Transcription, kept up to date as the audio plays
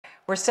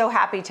We're so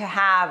happy to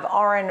have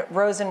Oren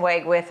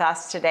Rosenweg with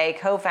us today,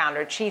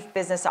 co-founder, chief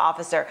business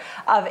officer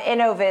of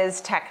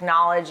Innoviz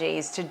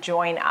Technologies, to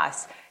join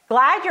us.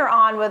 Glad you're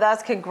on with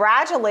us.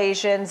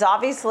 Congratulations.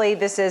 Obviously,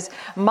 this is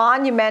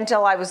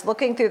monumental. I was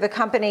looking through the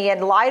company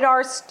and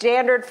LiDAR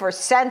standard for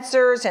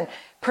sensors and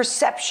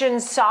perception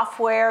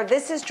software.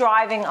 This is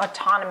driving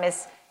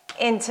autonomous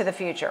into the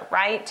future,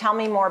 right? Tell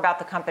me more about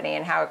the company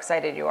and how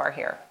excited you are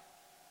here.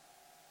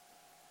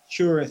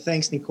 Sure.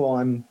 Thanks, Nicole.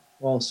 I'm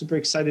super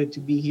excited to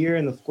be here,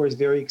 and of course,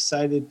 very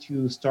excited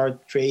to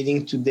start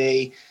trading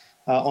today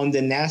on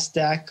the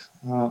NASDAQ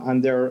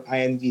under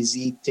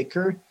INVZ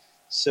ticker.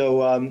 So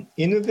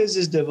Innoviz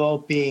is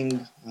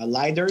developing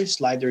LiDARs.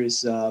 LiDAR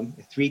is a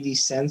 3D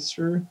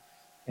sensor,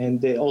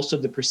 and also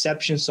the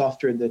perception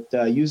software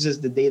that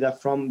uses the data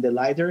from the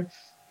LiDAR.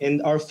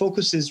 And our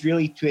focus is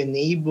really to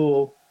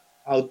enable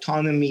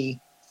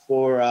autonomy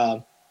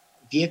for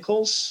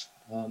vehicles,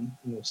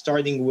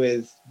 starting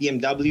with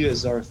BMW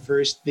as our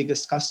first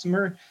biggest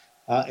customer,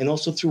 and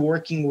also through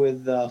working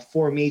with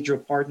 4 major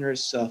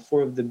partners,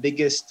 4 of the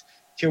biggest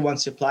Tier 1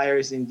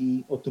 suppliers in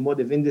the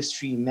automotive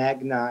industry: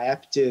 Magna,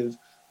 Aptiv,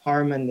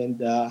 Harman, and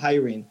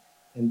HiRain.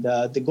 And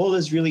the goal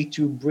is really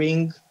to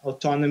bring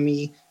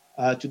autonomy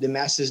to the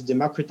masses,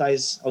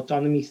 democratize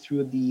autonomy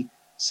through the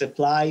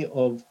supply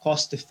of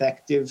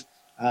cost-effective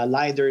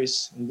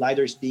LiDARs, and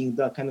LiDARs being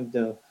the kind of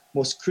the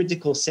most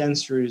critical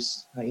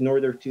sensors in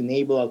order to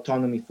enable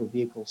autonomy for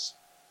vehicles.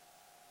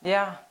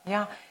 Yeah.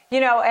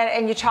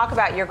 And you talk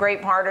about your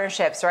great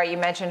partnerships, right? You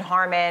mentioned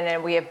Harman,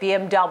 and we have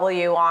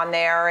BMW on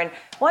there. And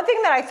one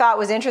thing that I thought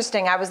was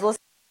interesting, I was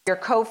listening to your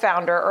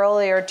co-founder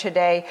earlier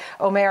today,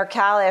 Omer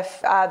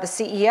Khalif, the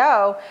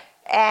CEO,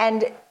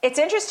 and it's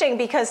interesting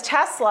because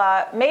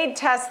Tesla made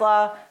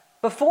Tesla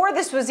before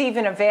this was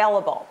even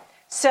available.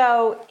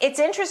 So it's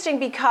interesting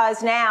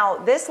because now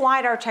this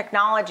LiDAR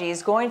technology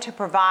is going to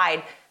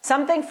provide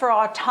something for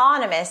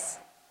autonomous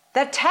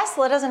that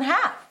Tesla doesn't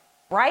have,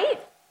 right?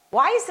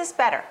 Why is this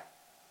better?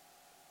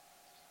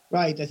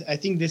 Right. I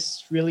think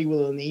this really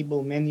will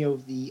enable many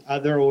of the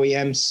other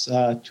OEMs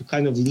to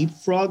kind of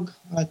leapfrog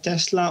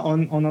Tesla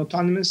on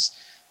autonomous.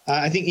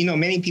 I think,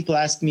 many people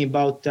ask me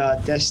about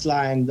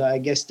Tesla, and I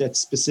guess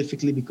that's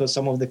specifically because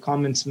some of the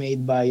comments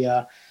made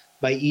by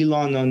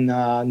Elon on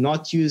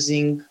not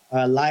using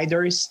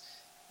LiDARs.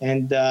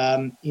 And,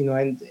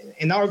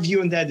 and our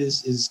view on that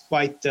is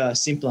quite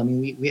simple. I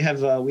mean, we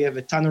have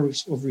a ton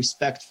of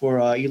respect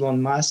for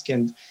Elon Musk,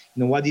 and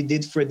what he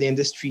did for the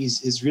industry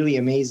is really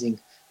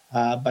amazing.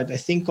 But I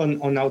think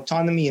on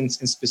autonomy and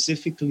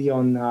specifically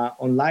on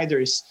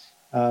LiDARs,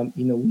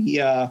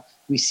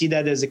 we see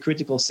that as a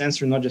critical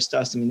sensor, not just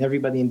us. I mean,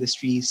 everybody in the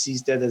industry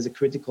sees that as a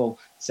critical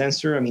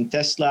sensor. I mean,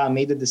 Tesla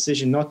made the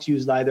decision not to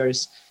use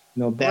LiDARs,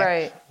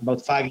 back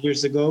about 5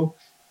 years ago.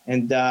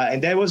 And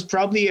that was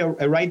probably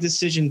a right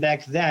decision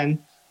back then,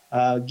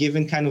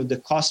 given kind of the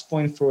cost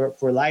point for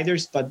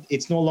LiDARs, but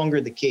it's no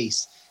longer the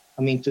case.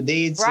 I mean,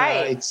 today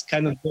it's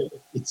kind of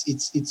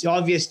it's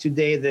obvious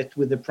today that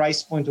with the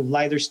price point of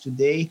LiDARs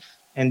today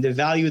and the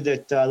value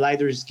that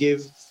LiDARs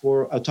give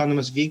for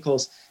autonomous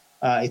vehicles,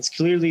 it's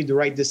clearly the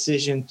right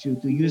decision to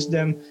use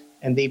them,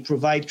 and they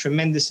provide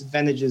tremendous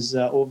advantages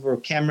over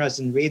cameras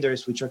and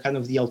radars, which are kind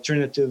of the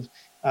alternative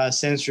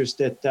sensors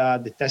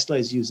that Tesla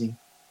is using.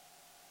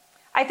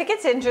 I think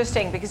it's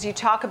interesting because you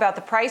talk about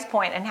the price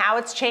point and how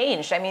it's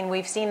changed. I mean,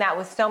 we've seen that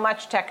with so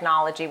much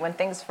technology. When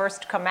things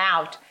first come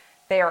out,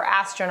 they are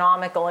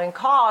astronomical in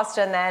cost,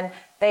 and then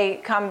they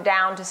come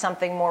down to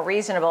something more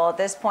reasonable. At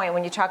this point,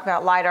 when you talk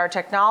about LiDAR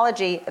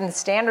technology and the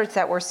standards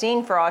that we're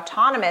seeing for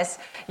autonomous,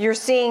 you're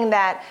seeing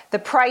that the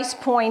price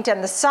point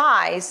and the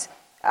size,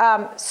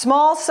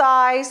 small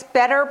size,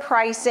 better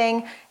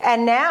pricing,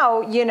 and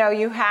now,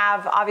 you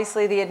have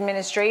obviously the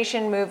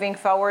administration moving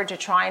forward to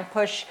try and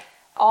push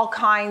all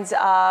kinds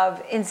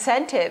of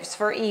incentives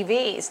for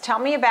EVs. Tell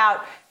me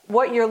about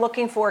what you're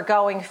looking for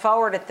going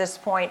forward at this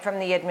point from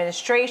the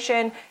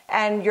administration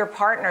and your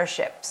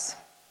partnerships.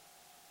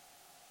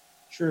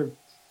 Sure.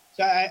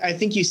 So I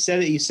think you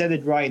said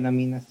it right. I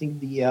mean, I think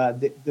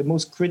the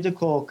most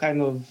critical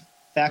kind of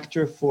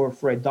factor for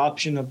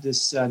adoption of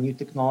this new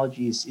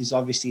technology is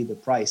obviously the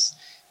price.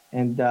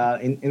 And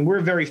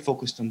we're very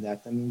focused on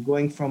that. I mean,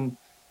 going from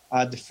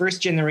the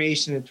first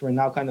generation that we're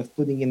now kind of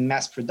putting in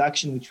mass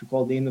production, which we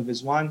call the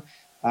Innoviz 1,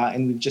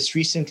 and we've just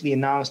recently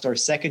announced our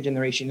second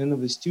generation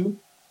Innoviz 2.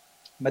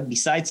 But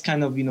besides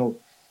kind of,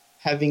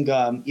 having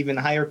even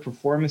higher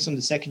performance on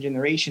the second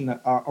generation,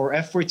 our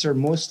efforts are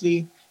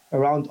mostly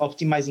around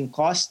optimizing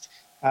cost,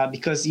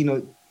 because,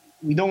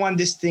 we don't want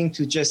this thing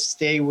to just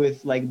stay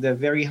with like the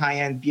very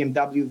high-end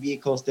BMW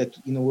vehicles that,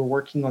 we're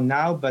working on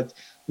now, but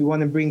we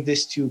want to bring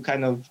this to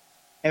kind of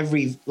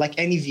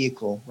any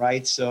vehicle,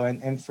 right? So,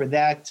 and for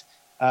that,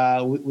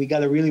 we got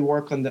to really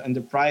work on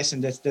the price,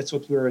 and that's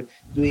what we're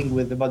doing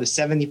with about a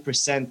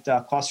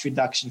 70% cost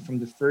reduction from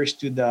the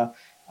first to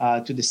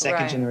the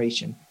second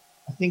generation.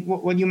 I think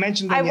what you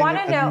mentioned in the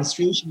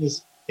administration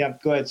is, yeah,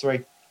 go ahead,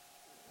 sorry.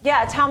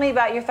 Yeah, tell me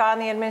about your thought on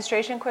the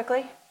administration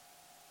quickly.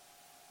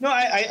 No,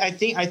 I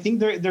think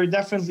they're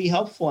definitely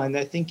helpful, and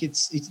I think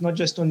it's not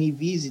just on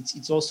EVs.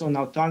 It's also on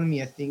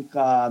autonomy. I think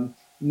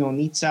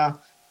NHTSA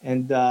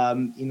and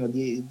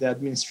the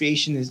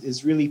administration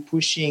is really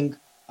pushing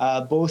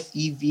both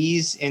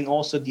EVs and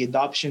also the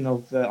adoption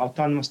of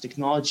autonomous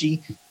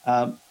technology,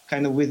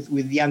 kind of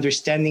with the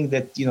understanding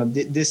that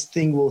this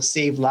thing will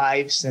save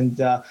lives and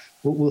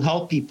will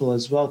help people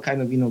as well.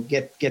 Kind of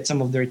get some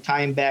of their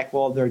time back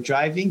while they're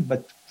driving,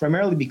 but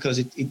primarily because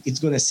it's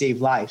going to save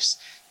lives.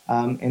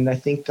 And I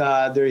think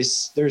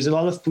there's a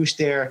lot of push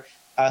there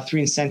through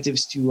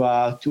incentives to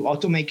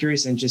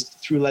automakers and just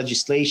through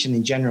legislation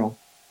in general.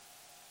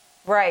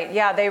 Right.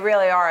 Yeah, they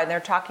really are. And they're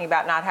talking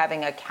about not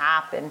having a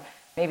cap and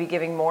maybe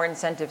giving more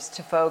incentives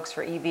to folks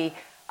for EV.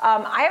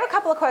 I have a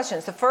couple of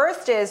questions. The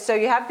first is, so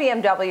you have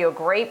BMW, a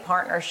great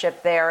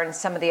partnership there, and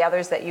some of the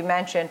others that you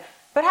mentioned.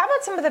 But how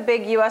about some of the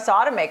big U.S.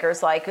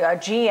 automakers like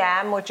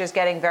GM, which is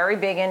getting very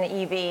big in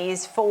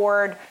EVs,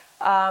 Ford?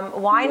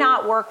 Why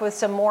not work with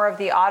some more of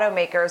the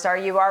automakers? Are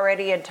you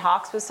already in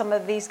talks with some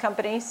of these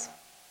companies?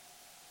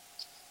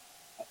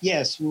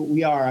 Yes,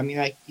 we are. I mean,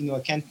 I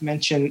can't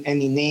mention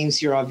any names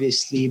here,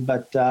 obviously,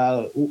 but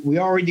we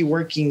are already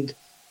working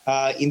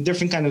in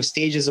different kind of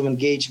stages of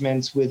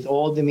engagements with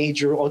all the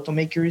major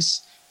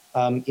automakers,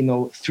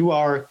 through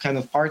our kind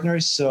of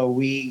partners. So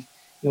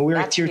we're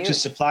a tier 2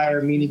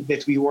 supplier, meaning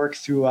that we work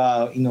through,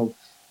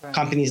 Right.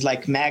 companies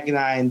like Magna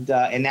and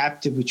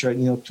Aptiv, which are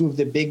two of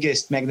the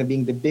biggest. Magna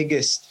being the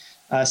biggest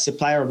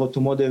supplier of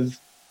automotive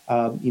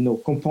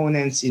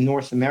components in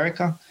North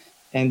America,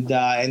 and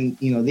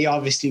they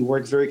obviously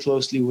work very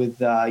closely with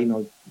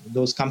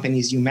those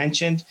companies you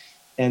mentioned,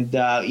 and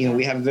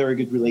we have very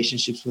good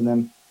relationships with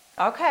them.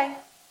 Okay.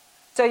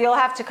 So you'll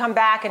have to come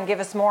back and give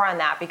us more on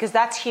that, because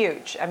that's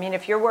huge. I mean,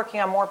 if you're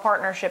working on more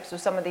partnerships with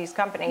some of these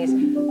companies,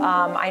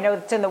 I know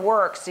it's in the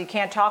works, so you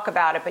can't talk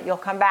about it, but you'll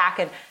come back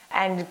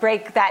and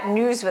break that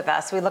news with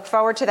us. We look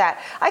forward to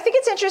that. I think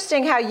it's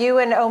interesting how you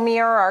and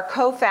Omer are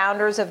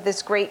co-founders of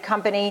this great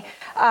company.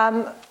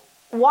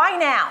 Why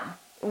now?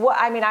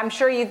 I mean, I'm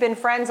sure you've been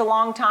friends a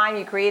long time.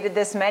 You created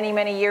this many,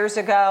 many years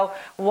ago.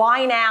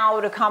 Why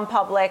now to come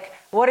public?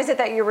 What is it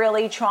that you're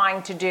really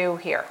trying to do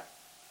here?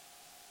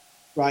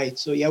 Right.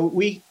 So yeah,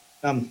 we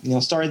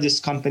started this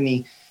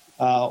company,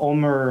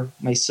 Omer,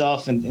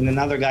 myself, and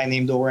another guy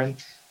named Oren.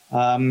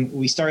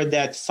 We started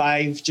that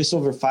just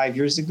over 5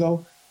 years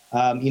ago.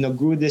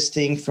 Grew this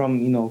thing from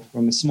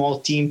a small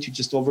team to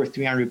just over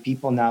 300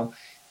 people now.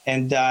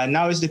 And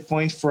now is the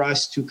point for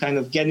us to kind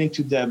of get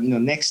into the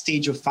next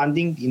stage of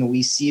funding.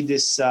 We see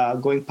this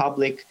going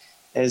public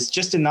as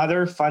just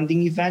another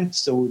funding event.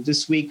 So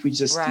this week we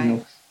just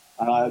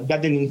Right.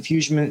 Got an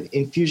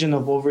infusion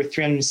of over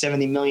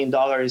 $370 million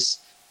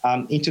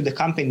into the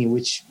company,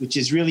 which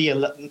is really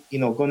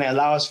going to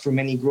allow us for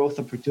many growth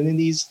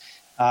opportunities.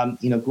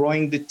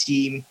 Growing the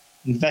team,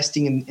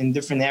 investing in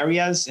different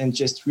areas, and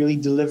just really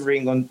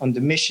delivering on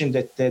the mission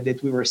that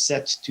we were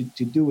set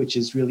to do, which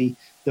is really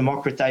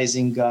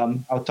democratizing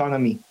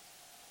autonomy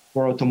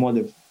for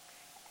automotive.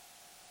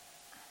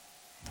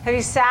 Have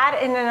you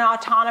sat in an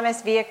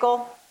autonomous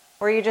vehicle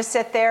where you just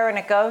sit there and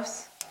it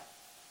goes?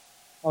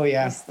 Oh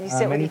yeah, You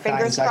sit with your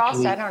fingers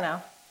crossed? I don't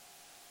know.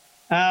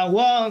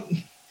 Well,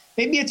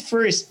 maybe at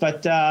first,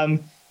 but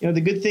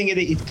the good thing is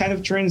it kind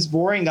of turns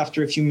boring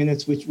after a few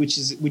minutes, which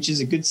is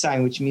a good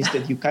sign, which means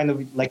that you kind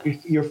of like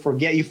you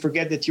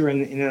forget that you're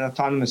in an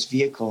autonomous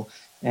vehicle.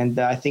 And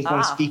I think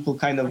once people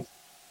kind of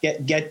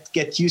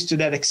get used to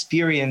that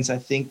experience, I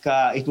think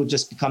it will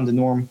just become the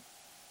norm.